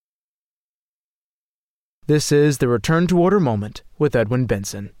This is the Return to Order Moment with Edwin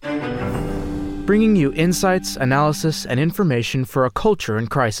Benson, bringing you insights, analysis, and information for a culture in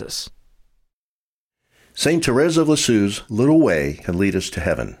crisis. Saint Thérèse of Lisieux's little way can lead us to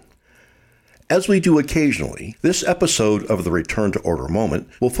heaven. As we do occasionally, this episode of the Return to Order Moment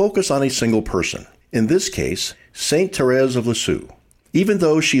will focus on a single person. In this case, Saint Thérèse of Lisieux. Even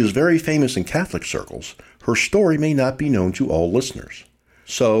though she is very famous in Catholic circles, her story may not be known to all listeners.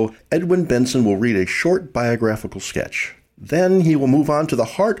 So, Edwin Benson will read a short biographical sketch. Then he will move on to the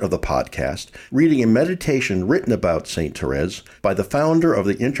heart of the podcast, reading a meditation written about Saint Thérèse by the founder of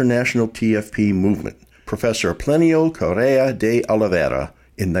the International TFP movement, Professor Plinio Correa de Olivera,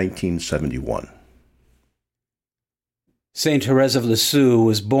 in 1971. Saint Thérèse of Lisieux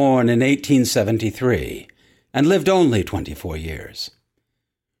was born in 1873 and lived only 24 years.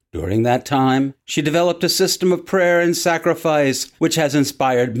 During that time, she developed a system of prayer and sacrifice which has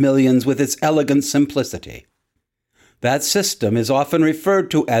inspired millions with its elegant simplicity. That system is often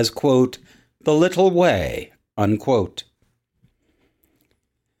referred to as, quote, the little way, unquote.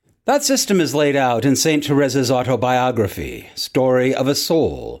 That system is laid out in Saint Thérèse's autobiography, Story of a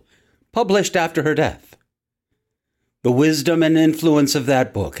Soul, published after her death. The wisdom and influence of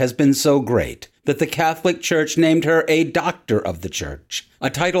that book has been so great that the Catholic Church named her a Doctor of the Church,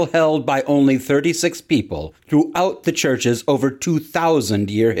 a title held by only 36 people throughout the Church's over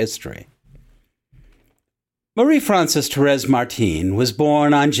 2,000-year history. Marie Frances Thérèse Martin was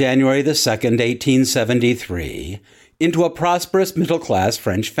born on January 2, 1873, into a prosperous middle-class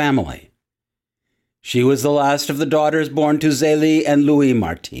French family. She was the last of the daughters born to Zélie and Louis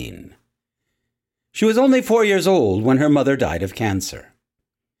Martin. She was only 4 years old when her mother died of cancer.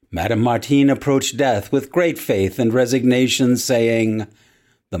 Madame Martin approached death with great faith and resignation, saying,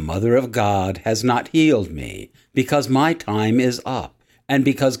 "The Mother of God has not healed me, because my time is up, and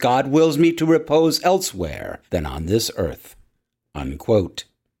because God wills me to repose elsewhere than on this earth." Unquote.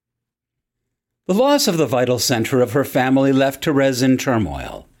 The loss of the vital center of her family left Thérèse in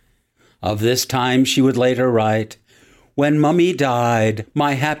turmoil. Of this time she would later write, "When Mummy died,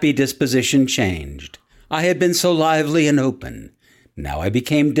 my happy disposition changed. I had been so lively and open. Now I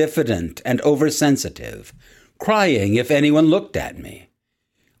became diffident and oversensitive, crying if anyone looked at me.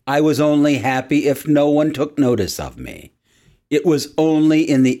 I was only happy if no one took notice of me. It was only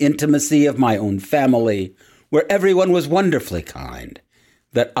in the intimacy of my own family, where everyone was wonderfully kind,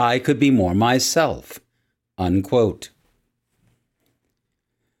 that I could be more myself." Unquote.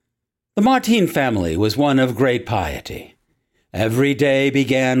 The Martin family was one of great piety. Every day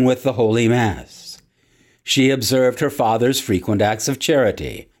began with the Holy Mass. She observed her father's frequent acts of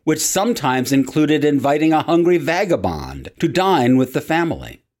charity, which sometimes included inviting a hungry vagabond to dine with the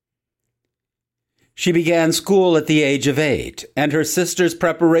family. She began school at the age of 8, and her sister's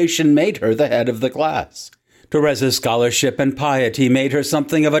preparation made her the head of the class. Thérèse's scholarship and piety made her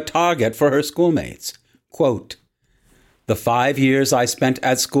something of a target for her schoolmates. Quote, "The 5 years I spent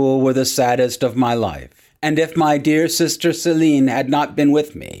at school were the saddest of my life, and if my dear sister Céline had not been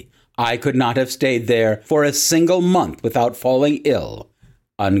with me, I could not have stayed there for a single month without falling ill."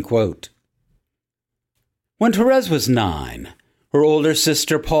 Unquote. When Thérèse was 9, her older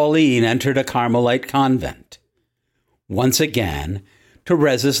sister Pauline entered a Carmelite convent. Once again,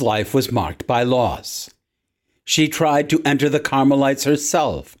 Thérèse's life was marked by loss. She tried to enter the Carmelites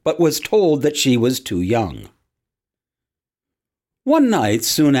herself, but was told that she was too young. One night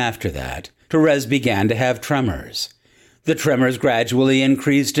soon after that, Thérèse began to have tremors. The tremors gradually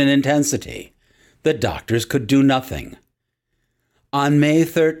increased in intensity. The doctors could do nothing. On May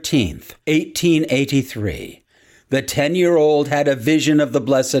 13th, 1883, the 10-year-old had a vision of the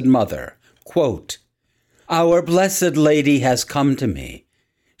Blessed Mother. Quote, "Our Blessed Lady has come to me.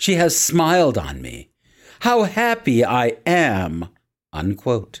 She has smiled on me. How happy I am."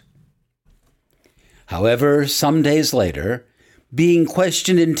 Unquote. However, some days later, being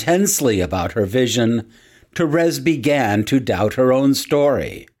questioned intensely about her vision, Thérèse began to doubt her own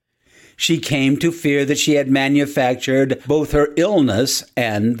story. She came to fear that she had manufactured both her illness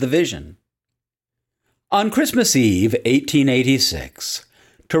and the vision. On Christmas Eve, 1886,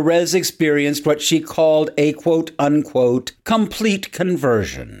 Thérèse experienced what she called a quote-unquote complete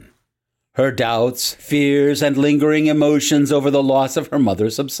conversion. Her doubts, fears, and lingering emotions over the loss of her mother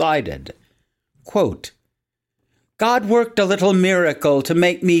subsided. Quote, "God worked a little miracle to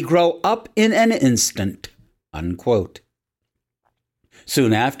make me grow up in an instant." Unquote.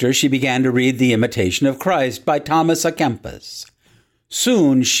 Soon after, she began to read The Imitation of Christ by Thomas à Kempis.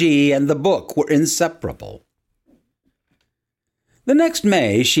 Soon she and the book were inseparable. The next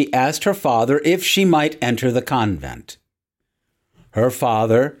May, she asked her father if she might enter the convent. Her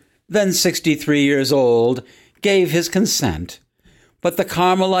father, then 63 years old, gave his consent, but the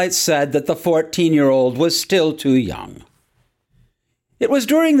Carmelites said that the 14-year-old was still too young. It was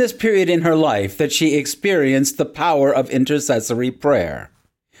during this period in her life that she experienced the power of intercessory prayer.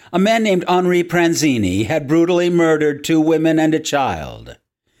 A man named Henri Pranzini had brutally murdered 2 women and a child.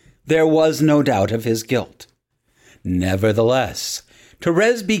 There was no doubt of his guilt. Nevertheless,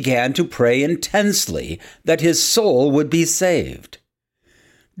 Thérèse began to pray intensely that his soul would be saved.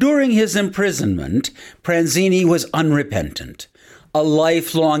 During his imprisonment, Pranzini was unrepentant, a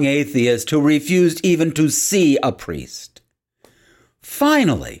lifelong atheist who refused even to see a priest.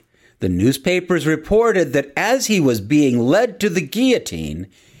 Finally, the newspapers reported that as he was being led to the guillotine,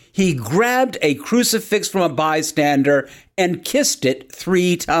 he grabbed a crucifix from a bystander and kissed it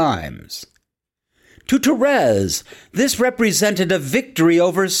 3 times. To Thérèse, this represented a victory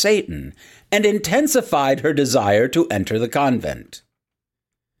over Satan and intensified her desire to enter the convent.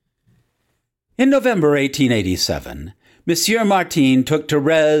 In November 1887, Monsieur Martin took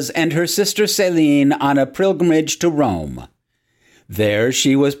Thérèse and her sister Céline on a pilgrimage to Rome. There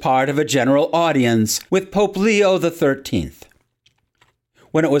she was part of a general audience with Pope Leo XIII.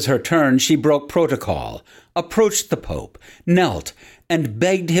 When it was her turn, she broke protocol, approached the Pope, knelt, and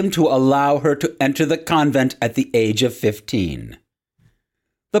begged him to allow her to enter the convent at the age of 15.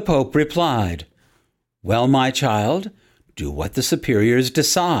 The Pope replied, "Well, my child, do what the superiors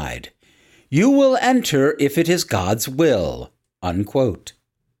decide. You will enter if it is God's will." Unquote.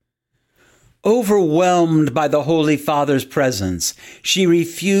 Overwhelmed by the Holy Father's presence, she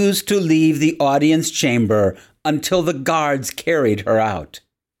refused to leave the audience chamber until the guards carried her out.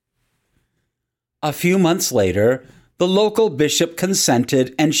 A few months later, the local bishop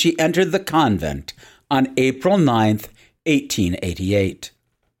consented and she entered the convent on April 9th, 1888.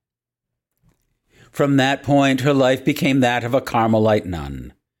 From that point, her life became that of a Carmelite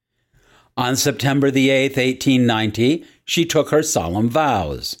nun. On September the 8th, 1890, she took her solemn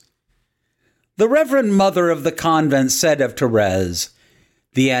vows. The Reverend Mother of the convent said of Thérèse,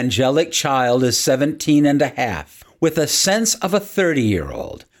 "The angelic child is 17 and a half, with a sense of a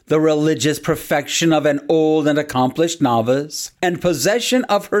 30-year-old, the religious perfection of an old and accomplished novice, and possession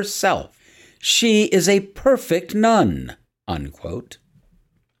of herself. She is a perfect nun." Unquote.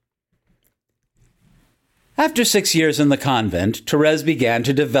 After 6 years in the convent, Thérèse began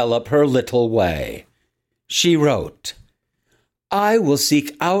to develop her little way. She wrote, "I will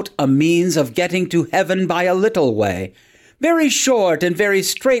seek out a means of getting to heaven by a little way, very short and very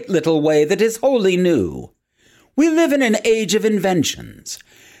straight little way that is wholly new. We live in an age of inventions.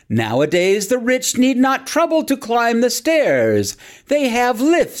 Nowadays the rich need not trouble to climb the stairs. They have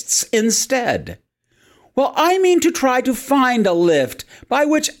lifts instead. Well, I mean to try to find a lift by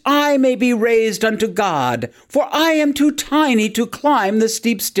which I may be raised unto God, for I am too tiny to climb the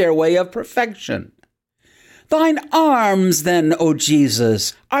steep stairway of perfection. Thine arms, then, O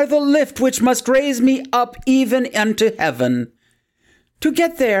Jesus, are the lift which must raise me up even unto heaven. To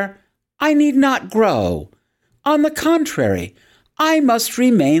get there, I need not grow. On the contrary, I must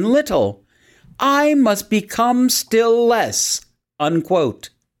remain little. I must become still less." Unquote.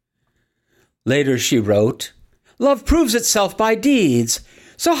 Later she wrote, "Love proves itself by deeds.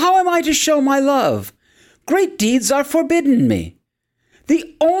 So how am I to show my love? Great deeds are forbidden me.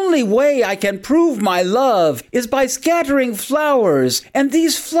 The only way I can prove my love is by scattering flowers, and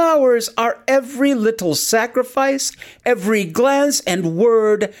these flowers are every little sacrifice, every glance and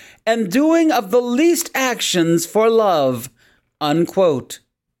word, and doing of the least actions for love." Unquote.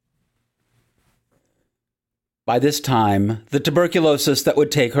 By this time, the tuberculosis that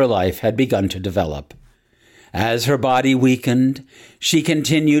would take her life had begun to develop. As her body weakened, she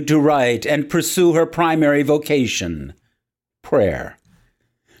continued to write and pursue her primary vocation, prayer.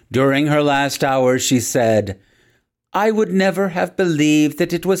 During her last hours, she said, "I would never have believed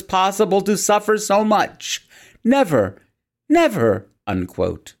that it was possible to suffer so much. Never, never."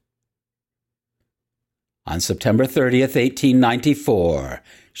 Unquote. On September 30th, 1894,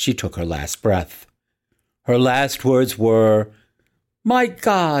 she took her last breath. Her last words were, "My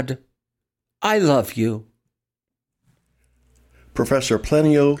God, I love you." Professor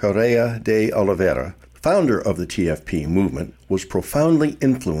Plinio Correa de Olivera, founder of the TFP movement, was profoundly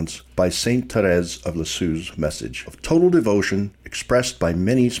influenced by Saint Thérèse of Lisieux's message of total devotion expressed by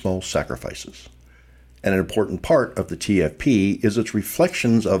many small sacrifices. And an important part of the TFP is its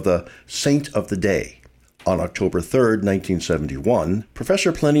reflections of the Saint of the Day. On October 3, 1971,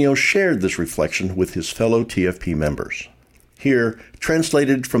 Professor Plinio shared this reflection with his fellow TFP members. Here,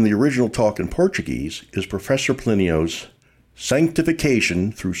 translated from the original talk in Portuguese, is Professor Plinio's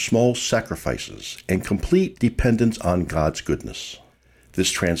sanctification through small sacrifices and complete dependence on God's goodness. This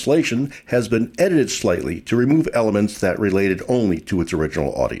translation has been edited slightly to remove elements that related only to its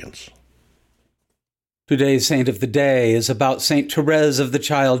original audience. Today's saint of the day is about Saint Thérèse of the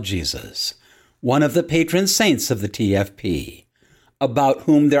Child Jesus, one of the patron saints of the TFP, about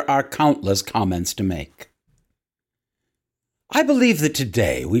whom there are countless comments to make. I believe that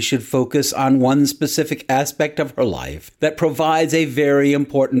today we should focus on one specific aspect of her life that provides a very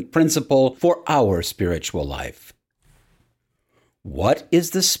important principle for our spiritual life. What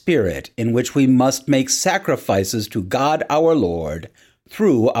is the spirit in which we must make sacrifices to God our Lord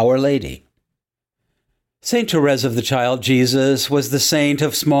through Our Lady? Saint Thérèse of the Child Jesus was the saint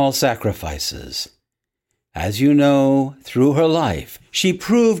of small sacrifices. As you know, through her life, she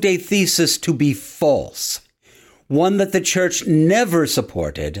proved a thesis to be false, one that the Church never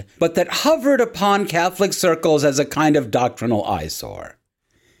supported, but that hovered upon Catholic circles as a kind of doctrinal eyesore.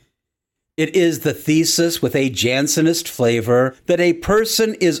 It is the thesis with a Jansenist flavor that a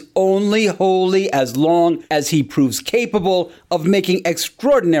person is only holy as long as he proves capable of making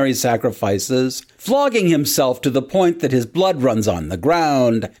extraordinary sacrifices, flogging himself to the point that his blood runs on the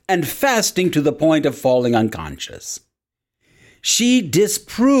ground, and fasting to the point of falling unconscious. She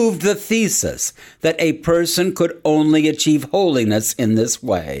disproved the thesis that a person could only achieve holiness in this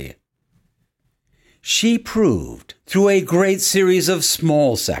way. She proved, through a great series of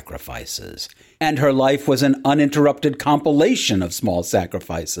small sacrifices, and her life was an uninterrupted compilation of small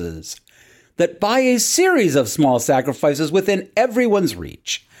sacrifices, that by a series of small sacrifices within everyone's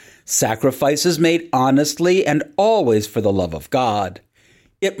reach, sacrifices made honestly and always for the love of God,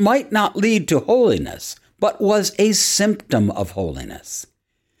 it might not lead to holiness, but was a symptom of holiness.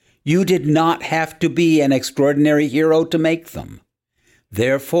 You did not have to be an extraordinary hero to make them.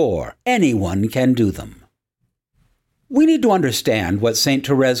 Therefore, anyone can do them. We need to understand what Saint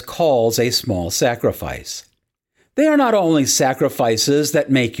Thérèse calls a small sacrifice. They are not only sacrifices that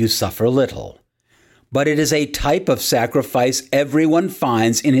make you suffer little, but it is a type of sacrifice everyone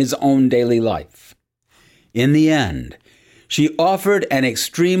finds in his own daily life. In the end, she offered an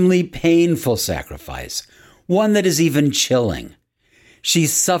extremely painful sacrifice, one that is even chilling. She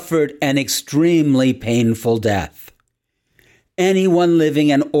suffered an extremely painful death. Anyone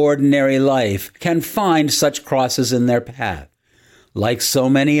living an ordinary life can find such crosses in their path. Like so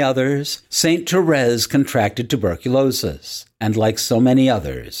many others, Saint Thérèse contracted tuberculosis, and like so many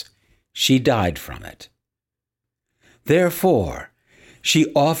others, she died from it. Therefore,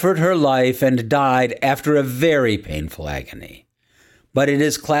 she offered her life and died after a very painful agony. But it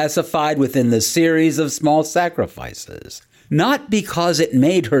is classified within the series of small sacrifices, not because it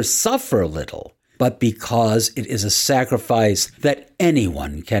made her suffer little, but because it is a sacrifice that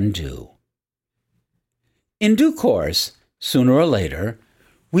anyone can do. In due course, sooner or later,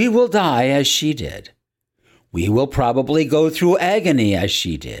 we will die as she did. We will probably go through agony as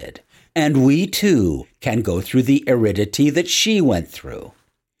she did, and we too can go through the aridity that she went through.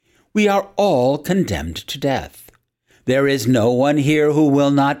 We are all condemned to death. There is no one here who will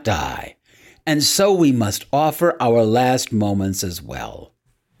not die, and so we must offer our last moments as well.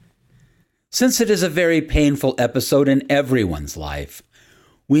 Since it is a very painful episode in everyone's life,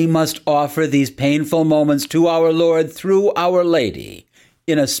 we must offer these painful moments to our Lord through Our Lady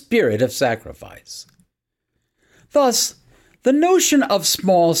in a spirit of sacrifice. Thus, the notion of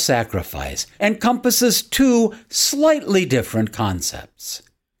small sacrifice encompasses two slightly different concepts.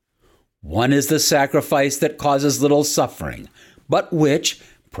 One is the sacrifice that causes little suffering, but which,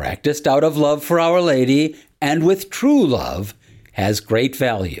 practiced out of love for Our Lady and with true love, has great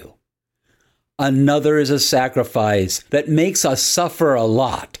value. Another is a sacrifice that makes us suffer a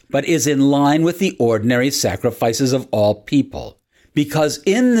lot, but is in line with the ordinary sacrifices of all people. Because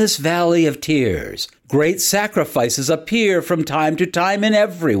in this valley of tears, great sacrifices appear from time to time in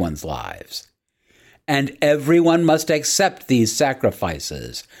everyone's lives. And everyone must accept these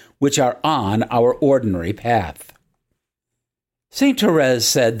sacrifices, which are on our ordinary path. Saint Thérèse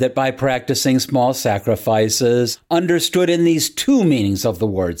said that by practicing small sacrifices, understood in these two meanings of the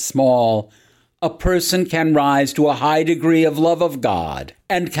word small, a person can rise to a high degree of love of God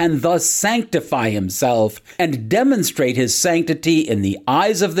and can thus sanctify himself and demonstrate his sanctity in the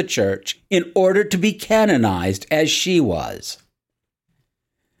eyes of the Church in order to be canonized as she was.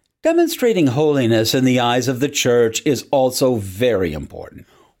 Demonstrating holiness in the eyes of the Church is also very important.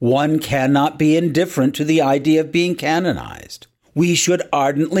 One cannot be indifferent to the idea of being canonized. We should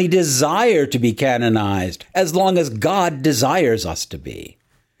ardently desire to be canonized as long as God desires us to be.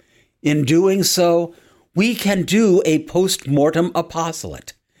 In doing so, we can do a post-mortem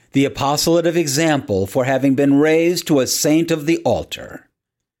apostolate, the apostolate of example for having been raised to a saint of the altar.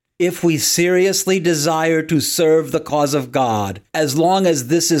 If we seriously desire to serve the cause of God, as long as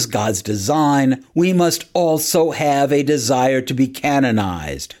this is God's design, we must also have a desire to be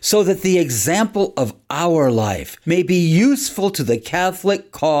canonized, so that the example of our life may be useful to the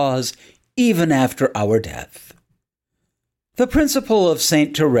Catholic cause even after our death. The principle of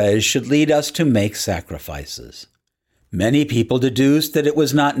Saint Thérèse should lead us to make sacrifices. Many people deduced that it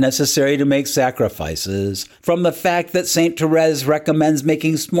was not necessary to make sacrifices from the fact that Saint Thérèse recommends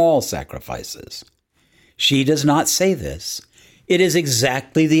making small sacrifices. She does not say this. It is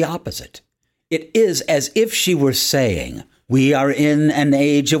exactly the opposite. It is as if she were saying, we are in an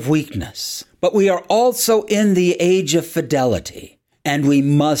age of weakness, but we are also in the age of fidelity, and we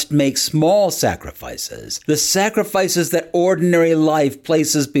must make small sacrifices, the sacrifices that ordinary life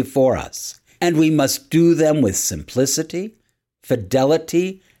places before us. And we must do them with simplicity,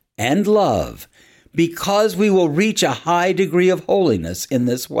 fidelity, and love, because we will reach a high degree of holiness in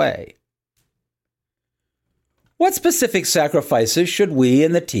this way. What specific sacrifices should we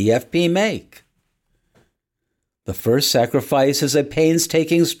in the TFP make? The first sacrifice is a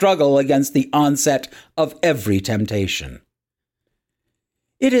painstaking struggle against the onset of every temptation.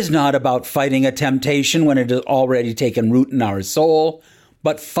 It is not about fighting a temptation when it has already taken root in our soul,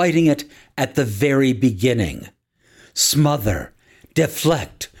 but fighting it at the very beginning. Smother,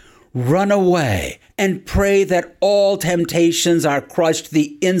 deflect, run away, and pray that all temptations are crushed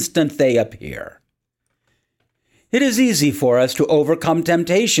the instant they appear. It is easy for us to overcome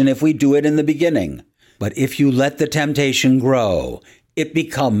temptation if we do it in the beginning, but if you let the temptation grow, it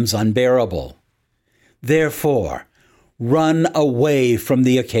becomes unbearable. Therefore, run away from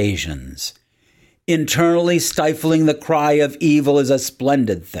the occasions. Internally stifling the cry of evil is a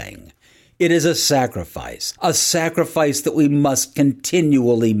splendid thing. It is a sacrifice that we must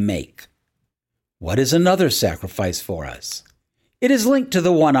continually make. What is another sacrifice for us? It is linked to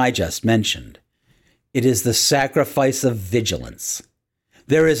the one I just mentioned. It is the sacrifice of vigilance.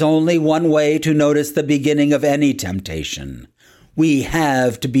 There is only one way to notice the beginning of any temptation. We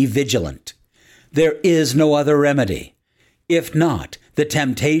have to be vigilant. There is no other remedy. If not, the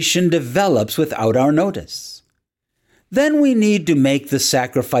temptation develops without our notice. Then we need to make the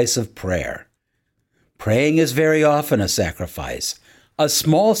sacrifice of prayer. Praying is very often a sacrifice, a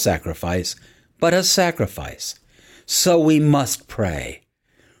small sacrifice, but a sacrifice. So we must pray.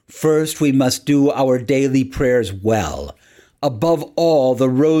 First, we must do our daily prayers well, above all the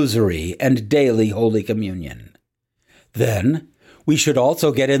Rosary and daily Holy Communion. Then, we should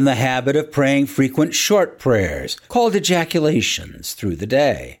also get in the habit of praying frequent short prayers, called ejaculations, through the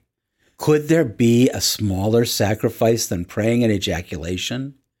day. Could there be a smaller sacrifice than praying an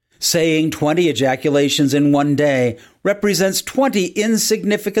ejaculation? Saying 20 ejaculations in one day represents 20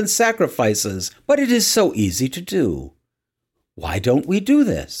 insignificant sacrifices, but it is so easy to do. Why don't we do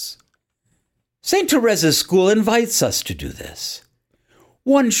this? St. Therese's school invites us to do this.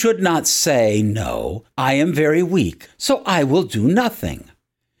 One should not say, no, I am very weak, so I will do nothing.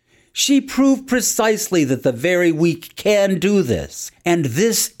 She proved precisely that the very weak can do this, and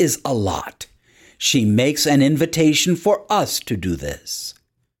this is a lot. She makes an invitation for us to do this.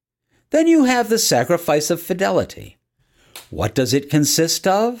 Then you have the sacrifice of fidelity. What does it consist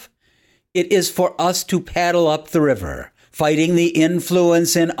of? It is for us to paddle up the river, fighting the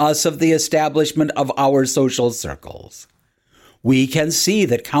influence in us of the establishment of our social circles. We can see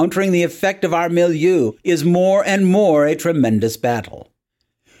that countering the effect of our milieu is more and more a tremendous battle.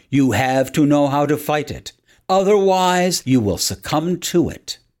 You have to know how to fight it. Otherwise, you will succumb to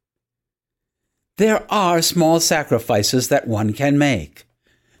it. There are small sacrifices that one can make.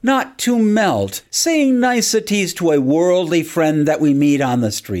 Not to melt, saying niceties to a worldly friend that we meet on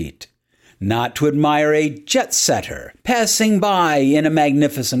the street. Not to admire a jet-setter passing by in a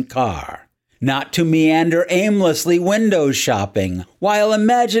magnificent car. Not to meander aimlessly window shopping while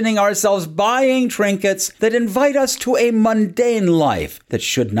imagining ourselves buying trinkets that invite us to a mundane life that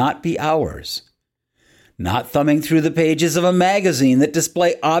should not be ours. Not thumbing through the pages of a magazine that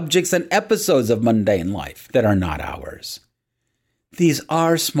display objects and episodes of mundane life that are not ours. These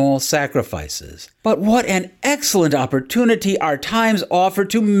are small sacrifices, but what an excellent opportunity our times offer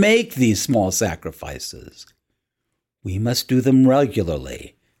to make these small sacrifices. We must do them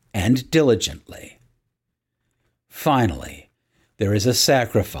regularly and diligently. Finally, there is a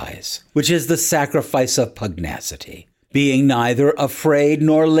sacrifice, which is the sacrifice of pugnacity, being neither afraid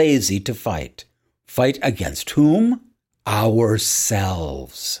nor lazy to fight. Fight against whom?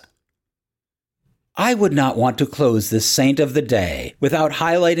 Ourselves. I would not want to close this saint of the day without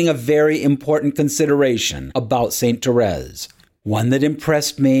highlighting a very important consideration about Saint Thérèse, one that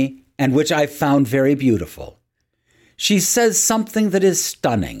impressed me and which I found very beautiful. she says something that is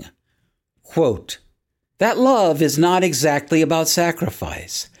stunning. Quote, "That love is not exactly about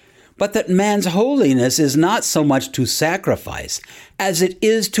sacrifice, but that man's holiness is not so much to sacrifice as it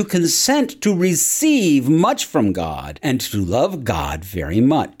is to consent to receive much from God and to love God very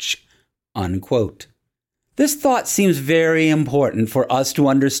much." Unquote. This thought seems very important for us to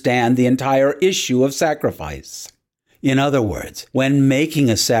understand the entire issue of sacrifice. In other words, when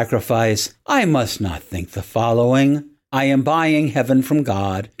making a sacrifice, I must not think the following: I am buying heaven from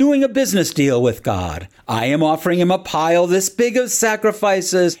God, doing a business deal with God. I am offering him a pile this big of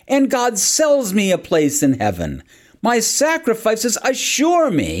sacrifices, and God sells me a place in heaven. My sacrifices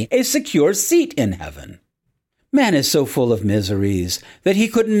assure me a secure seat in heaven. Man is so full of miseries that he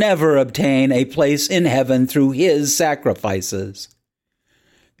could never obtain a place in heaven through his sacrifices.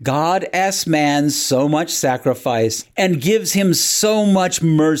 God asks man so much sacrifice and gives him so much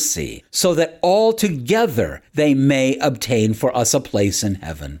mercy so that all together they may obtain for us a place in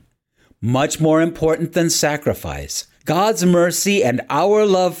heaven. Much more important than sacrifice, God's mercy and our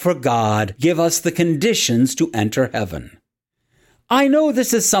love for God give us the conditions to enter heaven. I know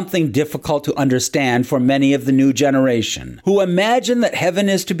this is something difficult to understand for many of the new generation who imagine that heaven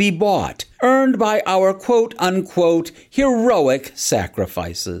is to be bought, earned by our quote-unquote heroic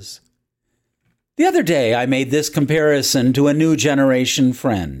sacrifices. The other day I made this comparison to a new generation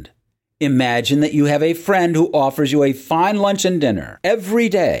friend. Imagine that you have a friend who offers you a fine lunch and dinner every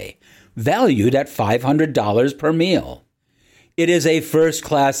day, valued at $500 per meal. It is a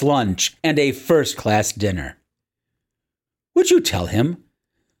first-class lunch and a first-class dinner. Would you tell him,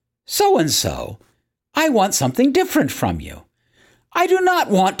 "So-and-so, I want something different from you. I do not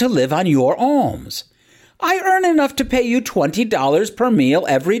want to live on your alms. I earn enough to pay you $20 per meal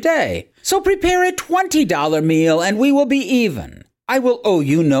every day. So prepare a $20 meal and we will be even. I will owe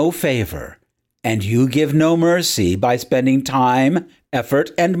you no favor, and you give no mercy by spending time,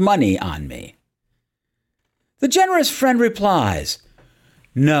 effort, and money on me." The generous friend replies,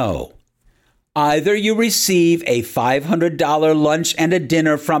 "No. Either you receive a $500 lunch and a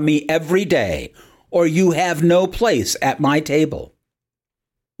dinner from me every day, or you have no place at my table."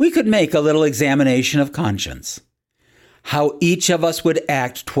 We could make a little examination of conscience. How each of us would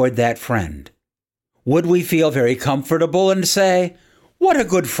act toward that friend. Would we feel very comfortable and say, "What a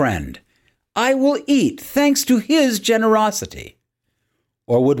good friend! I will eat thanks to his generosity"?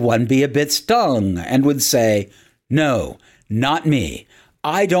 Or would one be a bit stung and would say, "No, not me.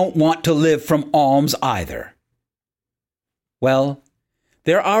 I don't want to live from alms either"? Well,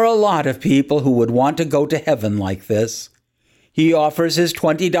 there are a lot of people who would want to go to heaven like this. He offers his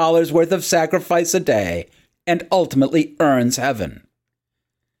 $20 worth of sacrifice a day and ultimately earns heaven.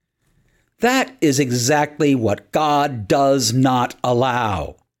 That is exactly what God does not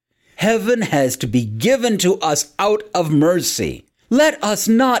allow. Heaven has to be given to us out of mercy. Let us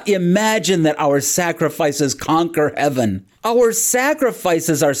not imagine that our sacrifices conquer heaven. Our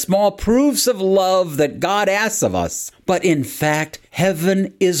sacrifices are small proofs of love that God asks of us. But in fact,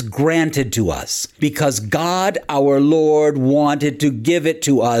 heaven is granted to us because God, our Lord, wanted to give it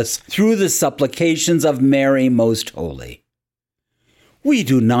to us through the supplications of Mary Most Holy. We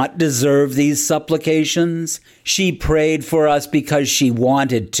do not deserve these supplications. She prayed for us because she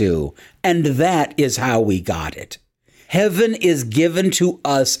wanted to, and that is how we got it. Heaven is given to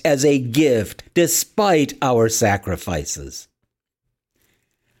us as a gift despite our sacrifices.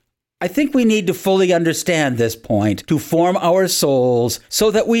 I think we need to fully understand this point to form our souls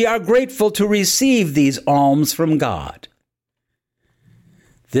so that we are grateful to receive these alms from God.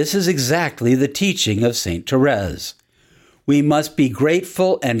 This is exactly the teaching of Saint Thérèse. We must be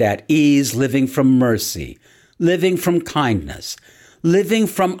grateful and at ease, living from mercy, living from kindness, living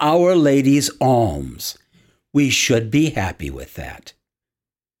from Our Lady's alms. We should be happy with that.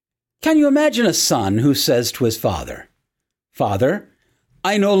 Can you imagine a son who says to his father, "Father,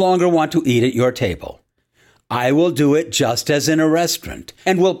 I no longer want to eat at your table. I will do it just as in a restaurant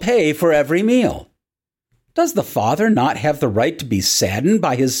and will pay for every meal"? Does the father not have the right to be saddened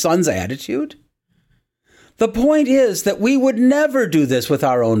by his son's attitude? The point is that we would never do this with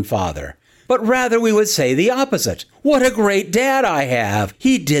our own father, but rather we would say the opposite. "What a great dad I have!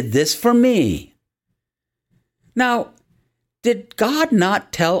 He did this for me." Now, did God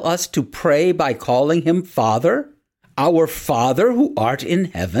not tell us to pray by calling him Father? Our Father who art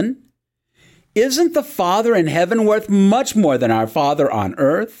in heaven? Isn't the Father in heaven worth much more than our Father on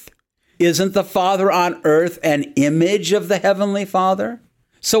earth? Isn't the Father on earth an image of the Heavenly Father?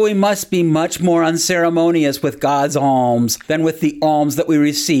 So we must be much more unceremonious with God's alms than with the alms that we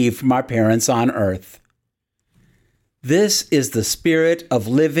receive from our parents on earth. This is the spirit of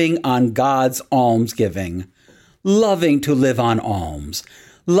living on God's almsgiving. loving to live on alms,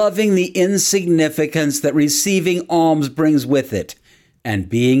 loving the insignificance that receiving alms brings with it, and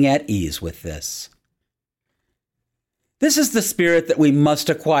being at ease with this. This is the spirit that we must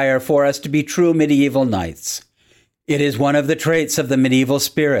acquire for us to be true medieval knights. It is one of the traits of the medieval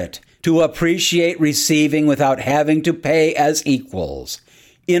spirit to appreciate receiving without having to pay as equals,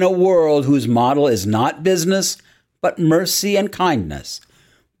 in a world whose model is not business, but mercy and kindness,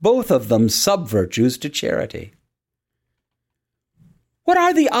 both of them sub-virtues to charity. What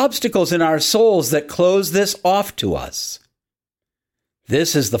are the obstacles in our souls that close this off to us?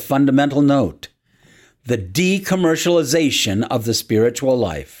 This is the fundamental note: the decommercialization of the spiritual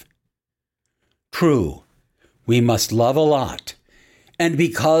life. True, we must love a lot, and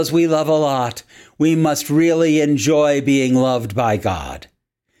because we love a lot, we must really enjoy being loved by God.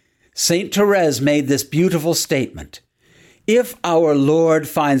 Saint Thérèse made this beautiful statement: if our Lord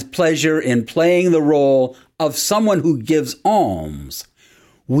finds pleasure in playing the role of someone who gives alms,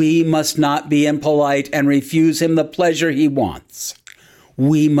 we must not be impolite and refuse him the pleasure he wants.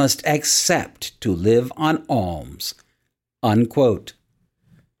 We must accept to live on alms." Unquote.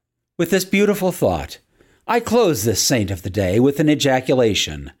 With this beautiful thought, I close this saint of the day with an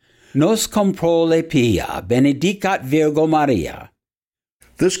ejaculation: Nos comprole pia, benedicat Virgo Maria.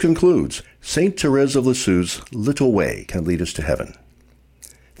 This concludes Saint Thérèse of Lisieux's Little Way Can Lead Us to Heaven.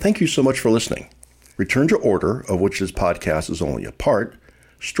 Thank you so much for listening. Return to Order, of which this podcast is only a part,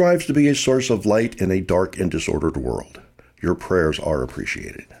 strives to be a source of light in a dark and disordered world. Your prayers are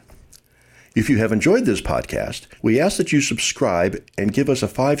appreciated. If you have enjoyed this podcast, we ask that you subscribe and give us a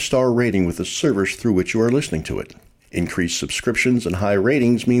 5-star rating with the service through which you are listening to it. Increased subscriptions and high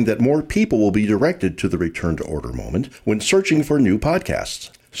ratings mean that more people will be directed to the Return to Order moment when searching for new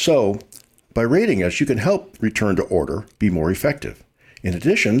podcasts. So, by rating us, you can help Return to Order be more effective. In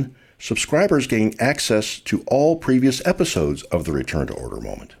addition, subscribers gain access to all previous episodes of the Return to Order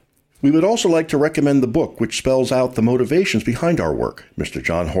moment. We would also like to recommend the book which spells out the motivations behind our work. Mr.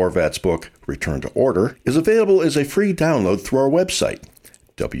 John Horvat's book, Return to Order, is available as a free download through our website,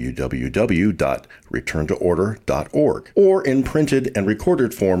 www.returntoorder.org, or in printed and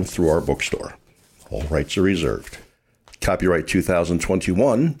recorded form through our bookstore. All rights are reserved. Copyright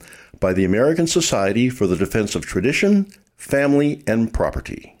 2021 by the American Society for the Defense of Tradition, Family, and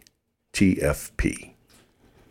Property, TFP.